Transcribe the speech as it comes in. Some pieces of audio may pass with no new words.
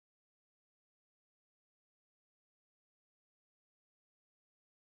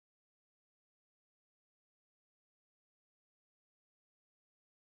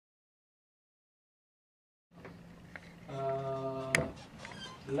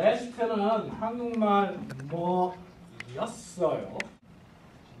last는 한국말 뭐였어요?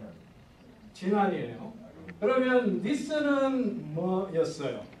 지난이에요. 그러면 this는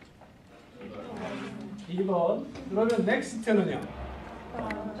뭐였어요? 2번. 그러면 next는요?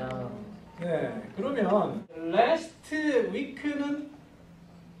 네. 그러면 last week는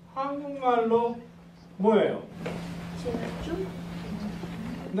한국말로 뭐예요? 지난주?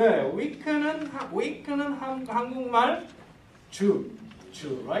 네, week는 한국말 주,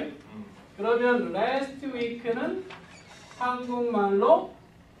 right? 그러면 last week는 한국말로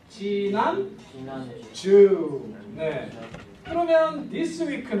지난주. 네. 그러면 this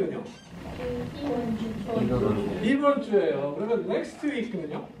week는요? 이번 주예요. 그러면 next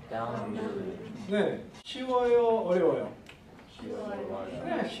week는요? 네, 쉬워요, 어려워요?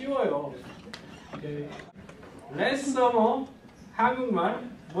 네, 쉬워요. 오케이. last summer 한국말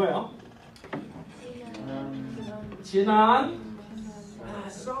뭐예요? 지난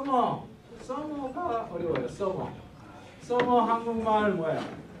summer가 어려워요. summer 한국말 뭐예요?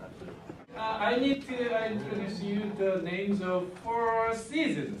 I need to introduce you the names of 4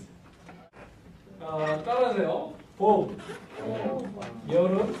 seasons. 따라하세요. 봄,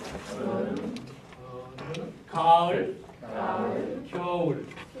 여름, 가을, 겨울.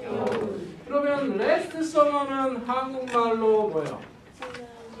 그러면 last summer는 한국말로 뭐예요?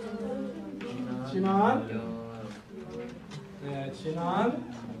 지난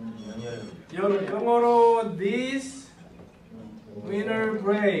여름. 영어로 this winter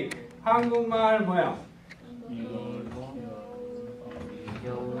break. 한국말 뭐야?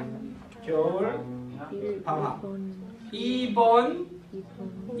 겨울 방학. 2번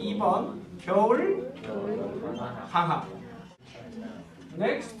겨울 방학.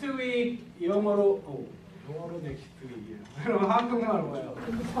 next week 영어로 next week이에요. 그럼 한국말 뭐예요?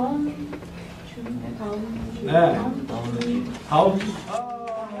 다음 주.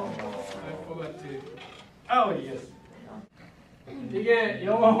 I forgot to. Oh yes. 이게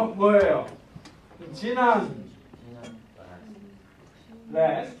영어 뭐예요? 지난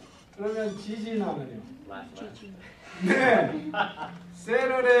last. 그러면 지지난은요? 네.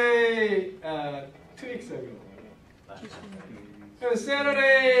 Saturday 2 weeks ago.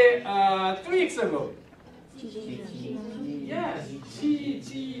 Saturday 3 weeks ago. Yes.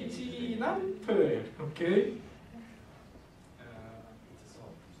 지난 토요일. 오케이.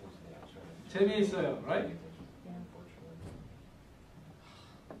 재미있어요, right?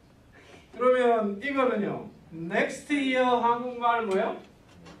 그러면 이거는요. Next year 한국말 뭐예요?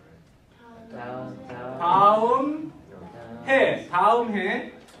 다음 해.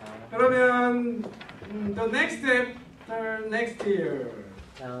 그러면 the next year.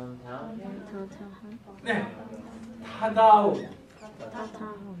 네. 다다음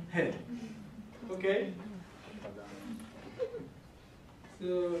해. 오케이.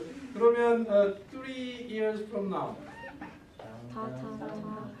 So, 그러면 3 years from now.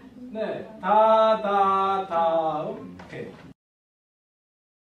 네. 다음 해.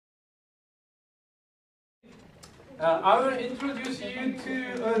 I will introduce you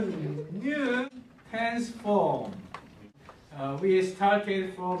to a new tense form. We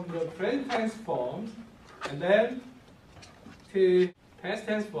started from the present tense forms, and then to past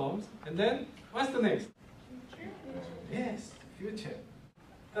tense forms, and then what's the next? Yes, future.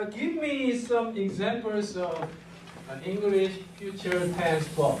 Give me some examples of an English future tense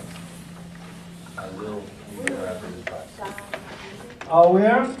form. I will be there after this class.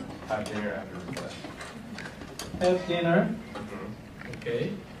 Where? Have dinner after this class. Have dinner.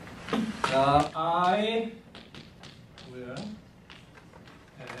 Okay. I will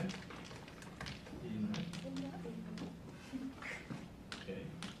have dinner. Okay.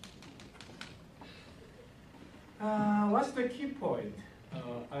 What's the key point?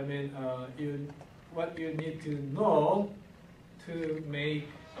 What you need to know to make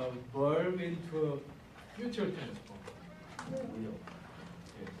a verb into a future tense form. Will.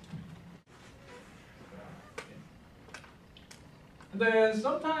 And then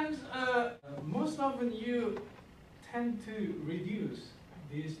sometimes, most often you tend to reduce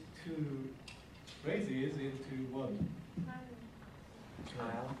these 2 phrases into one. Okay,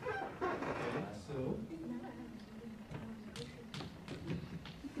 so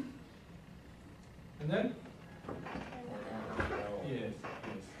and then yes,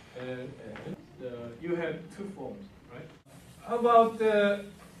 and you have 2 forms, right? How about the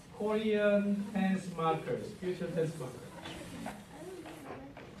Korean tense markers, future tense markers?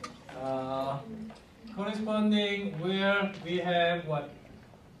 Corresponding where we have what?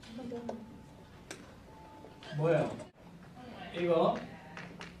 뭐예요? 이거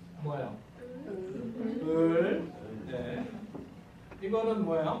뭐예요? 을, 네. 이거는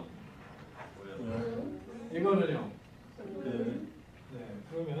뭐예요? 이거는요? 네,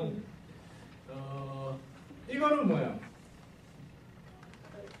 그러면 이거는 뭐예요?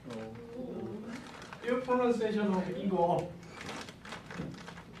 이 pronunciation of 이거.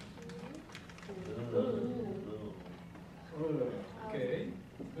 오케이.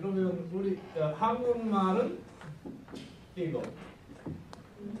 그러면 우리 한국말은 이거.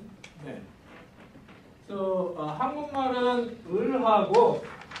 네. So 한국말은 을하고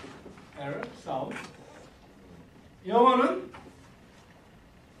L sound. 영어는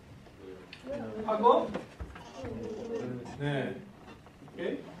하고 네.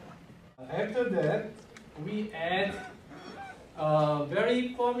 Okay. After that, we add a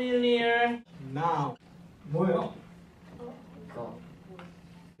very familiar noun. 뭐요?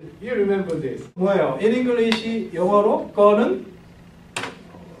 You remember this? 뭐예요? In English, 영어로 거는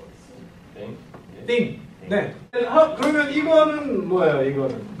thing. 네. 그러면 이거는 뭐예요?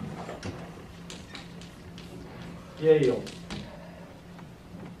 이거는 예요.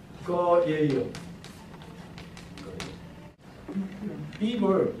 거예요. Be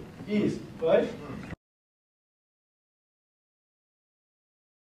verb is, right?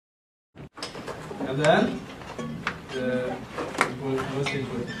 And then the most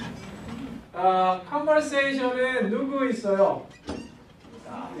important. conversation에 누구 있어요?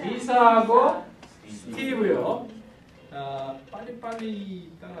 리사하고 스티브요.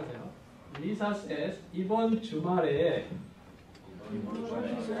 빨리빨리 따라하세요. 리사 says 이번 주말에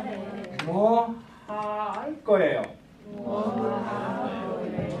뭐 할 거예요?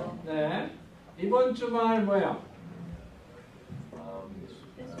 네. 이번 주말 뭐야?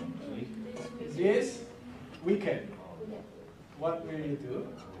 This weekend. What will you do?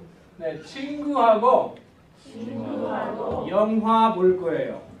 네, 친구하고 영화 볼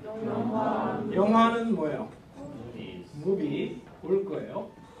거예요. 영화는 뭐예요? Movie 볼 거예요.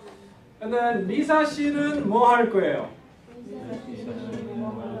 And then 리사 씨는 뭐 할 거예요?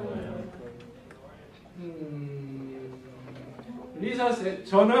 리사 씨,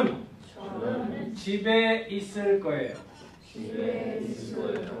 저는 집에 있을 거예요.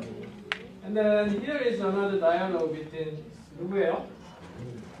 And then here is another dialogue between 누구예요?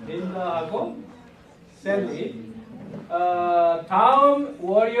 린다하고 샌디. 다음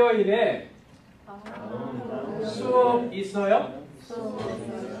월요일에 수업 있어요?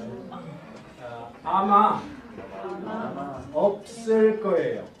 아마 없을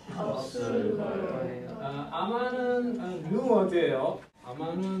거예요. 아마는 new word예요.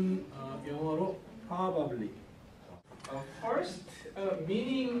 아마는 영어로 probably. First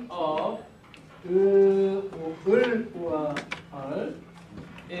meaning of 을과 할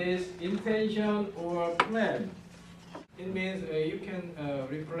is intention or plan. It means you can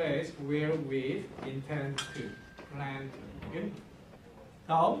replace will with intent to, plan to. Okay?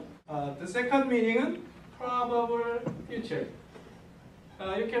 Now, the second meaning probable future.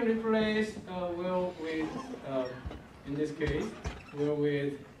 You can replace will with, in this case, will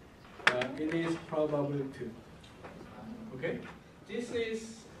with it is probable to. Okay? This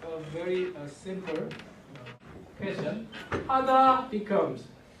is a very simple question. 하다 becomes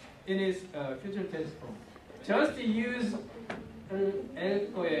in its future tense form. Just use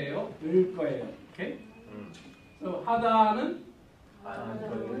을 거예요, 을 거예요. Okay? So 하다는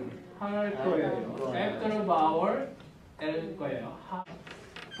할 거예요. After vowel 을 거예요.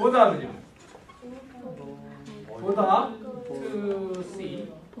 보다는요? 보다 to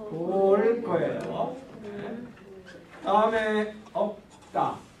see 볼 거예요. 네. 다음에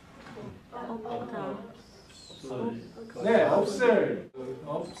없다. 네, 없을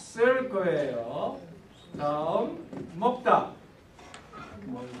거예요. 다음 먹다.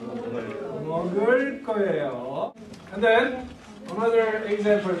 먹을 거예요. And then another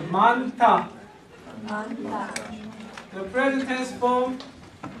example, 많다. The present tense form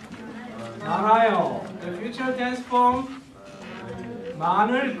많아요. The future tense form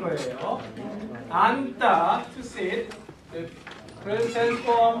많을 거예요. 앉다 to sit. The present tense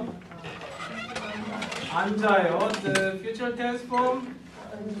form 앉아요. The future tense form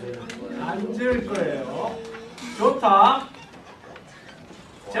앉을 거예요. 좋다.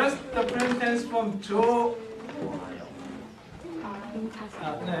 Just the present tense form 줘.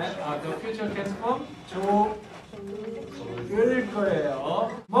 the future tense form 줘을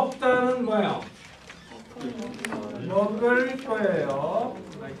거예요. 먹다는 뭐예요? 먹을 거예요.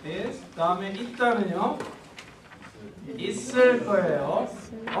 Like this. 다음에 있다는요? 있을 거예요.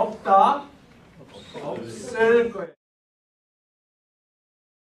 없다. 없을 거예요.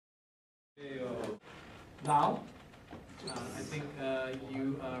 Now, I think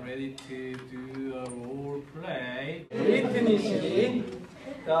you are ready to do a role play. 리트니 씨,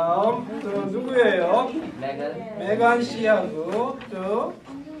 다음 또 누구예요? 메간 씨하고 또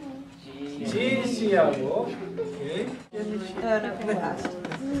지인 씨하고. 오케이.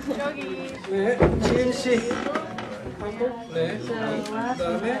 네, 지인 씨 하고 네.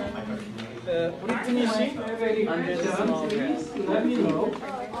 그다음에 리트니 씨. Let me know.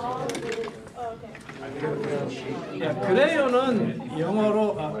 야, 그래요는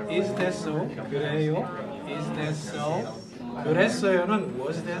영어로 is that so? 그래요? Is that so? 그랬어요는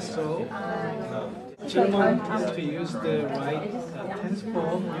was that so? 질문 is to use the right tense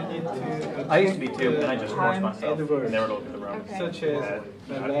form. You need to. I used to be too, and I just forced myself, and adverb, they were looking at the wrong. such as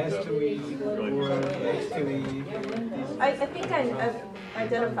last week or next week. I think I've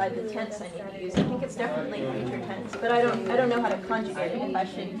identified the tense I need to use. I think it's definitely future tense, but I don't know how to conjugate it if I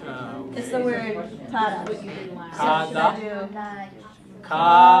should. It's the word tada.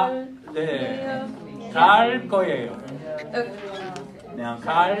 가다, 갈 거예요. Now,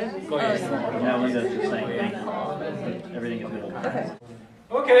 갈 거예요. now we got the same. Everything is middle. Okay.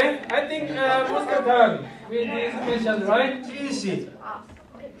 Okay, I think most are done with this question, right? 지인 씨.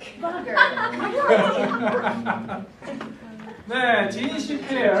 네, 지인 씨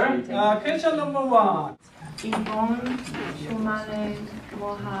pair. Question number 1. 이번 주말에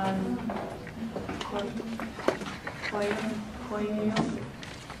뭐 할 거예요?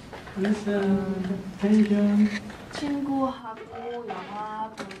 Listen, attention. 친구하고 영화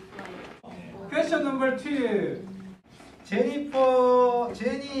볼 거예요. Question number 2. 제니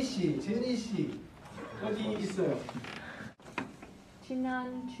씨 어디 있어요?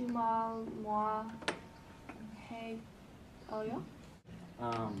 지난 주말 뭐 해요?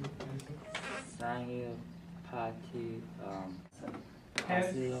 생일 파티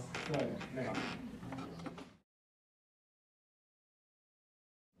했어요. 네.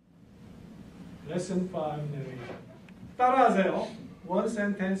 Lesson 5 narration. 따라하세요. One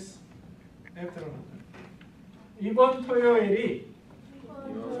sentence after another. 이번 토요일이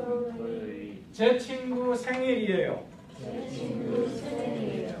제 친구 생일이에요.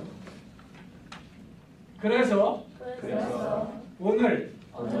 그래서 오늘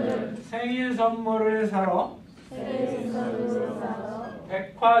생일 선물을 사러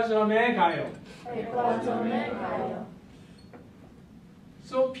백화점에 가요.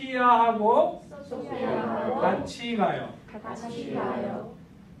 소피아하고 같이 가요.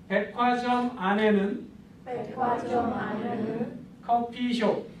 백화점 안에는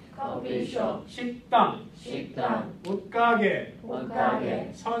커피숍, 식당, 옷가게,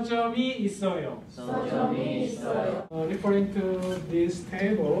 서점이 있어요. Referring to this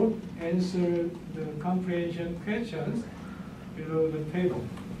table, answer the comprehension questions below the table.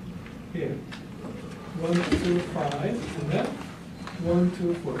 Here, 1 to 5, and then 1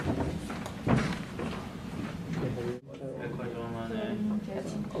 to 4.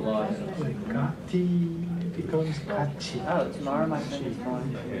 가티 becomes 같이. Oh, tomorrow my friend is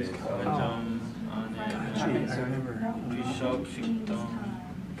going.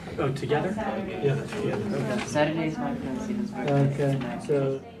 Oh, together? Yeah, together. Saturday is my friend's Stephen's birthday. Okay,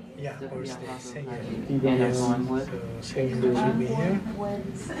 so yeah, So, birthday, yeah, 생일. And everyone would. So 생일 준비 here.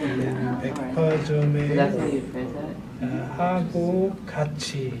 And then That's how 백화점에 you phrase that? 하고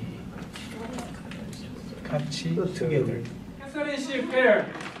같이 together. 캐서린 씨 pair.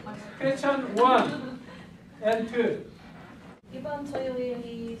 Question 1 and 2. 이번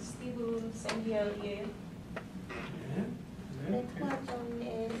토요일이 스티브 생일이에요.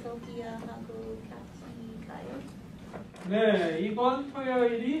 백화점에 소피아하고 같이 가요. 네, 이번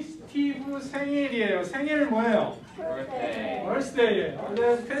토요일이 스티브 생일이에요. 생일 뭐예요? birthday예요. 네,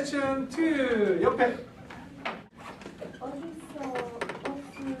 question 2 옆에. 어디서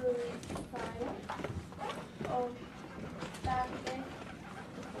옷을 사요? 싸게에서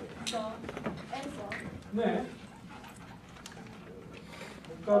네.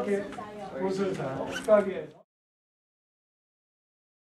 옷가게 옷을 사요. 옷가게에서.